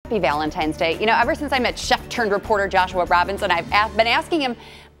Happy Valentine's Day. You know, ever since I met chef turned reporter Joshua Robinson, I've been asking him,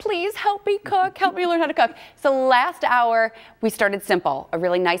 please help me cook, help me learn how to cook. So last hour, we started simple, a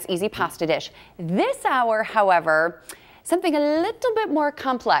really nice, easy pasta dish. This hour, however, something a little bit more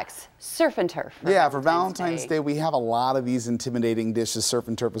complex, surf and turf. Yeah, for Valentine's Day, we have a lot of these intimidating dishes. Surf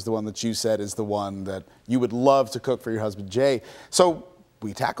and turf is the one that you said is the one that you would love to cook for your husband, Jay. So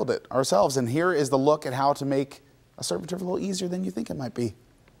we tackled it ourselves, and here is the look at how to make a surf and turf a little easier than you think it might be.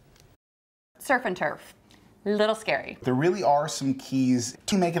 Surf and turf. Little scary. There really are some keys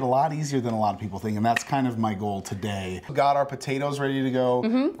to make it a lot easier than a lot of people think, and that's kind of my goal today. We got our potatoes ready to go.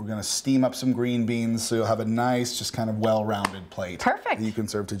 We're gonna steam up some green beans so you'll have a nice, just kind of well-rounded plate. Perfect. That you can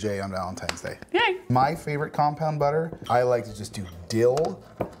serve to Jay on Valentine's Day. Yay. My favorite compound butter, I like to just do dill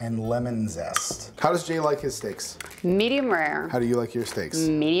and lemon zest. How does Jay like his steaks? Medium rare. How do you like your steaks?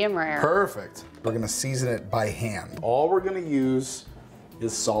 Medium rare. Perfect. We're gonna season it by hand. All we're gonna use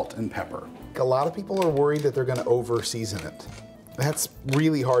is salt and pepper. A lot of people are worried that they're gonna over season it. That's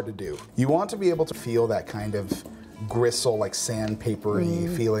really hard to do. You want to be able to feel that kind of gristle, like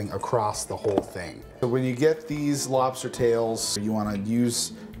sandpapery feeling across the whole thing. So when you get these lobster tails, you wanna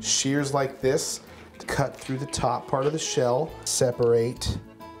use shears like this to cut through the top part of the shell, separate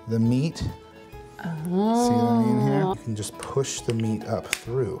the meat. See what I mean here? You can just push the meat up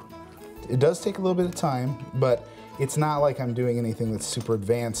through. It does take a little bit of time, but it's not like I'm doing anything that's super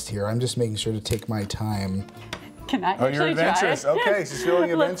advanced here. I'm just making sure to take my time. Can I actually you're adventurous. try it? Okay, she's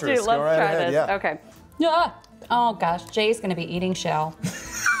feeling adventurous. Let's Go right try ahead. this. Yeah. Okay. Yeah. Oh gosh, Jay's gonna be eating shell.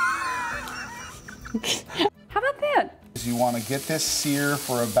 How about that? You want to get this sear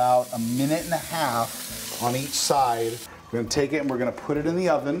for about 1.5 minutes on each side. We're going to take it and we're going to put it in the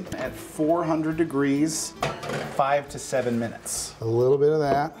oven at 400 degrees, 5 to 7 minutes. A little bit of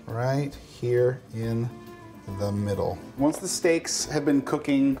that right here in the middle. Once the steaks have been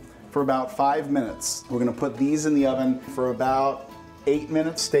cooking for about 5 minutes, we're going to put these in the oven for about 8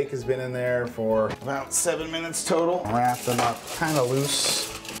 minutes. Steak has been in there for about 7 minutes total. Wrap them up kind of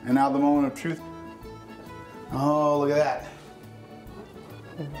loose. And now the moment of truth. Oh, look at that.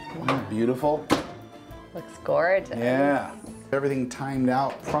 Isn't that beautiful? Looks gorgeous. Yeah. Everything timed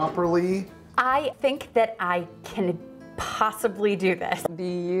out properly. I think that I can possibly do this.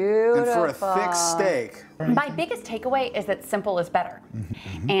 Beautiful. And for a thick steak. My biggest takeaway is that simple is better.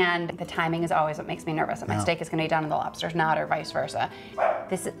 And the timing is always what makes me nervous. That my steak is going to be done and the lobster's not, or vice versa.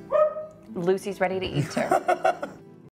 This is, Lucy's ready to eat too.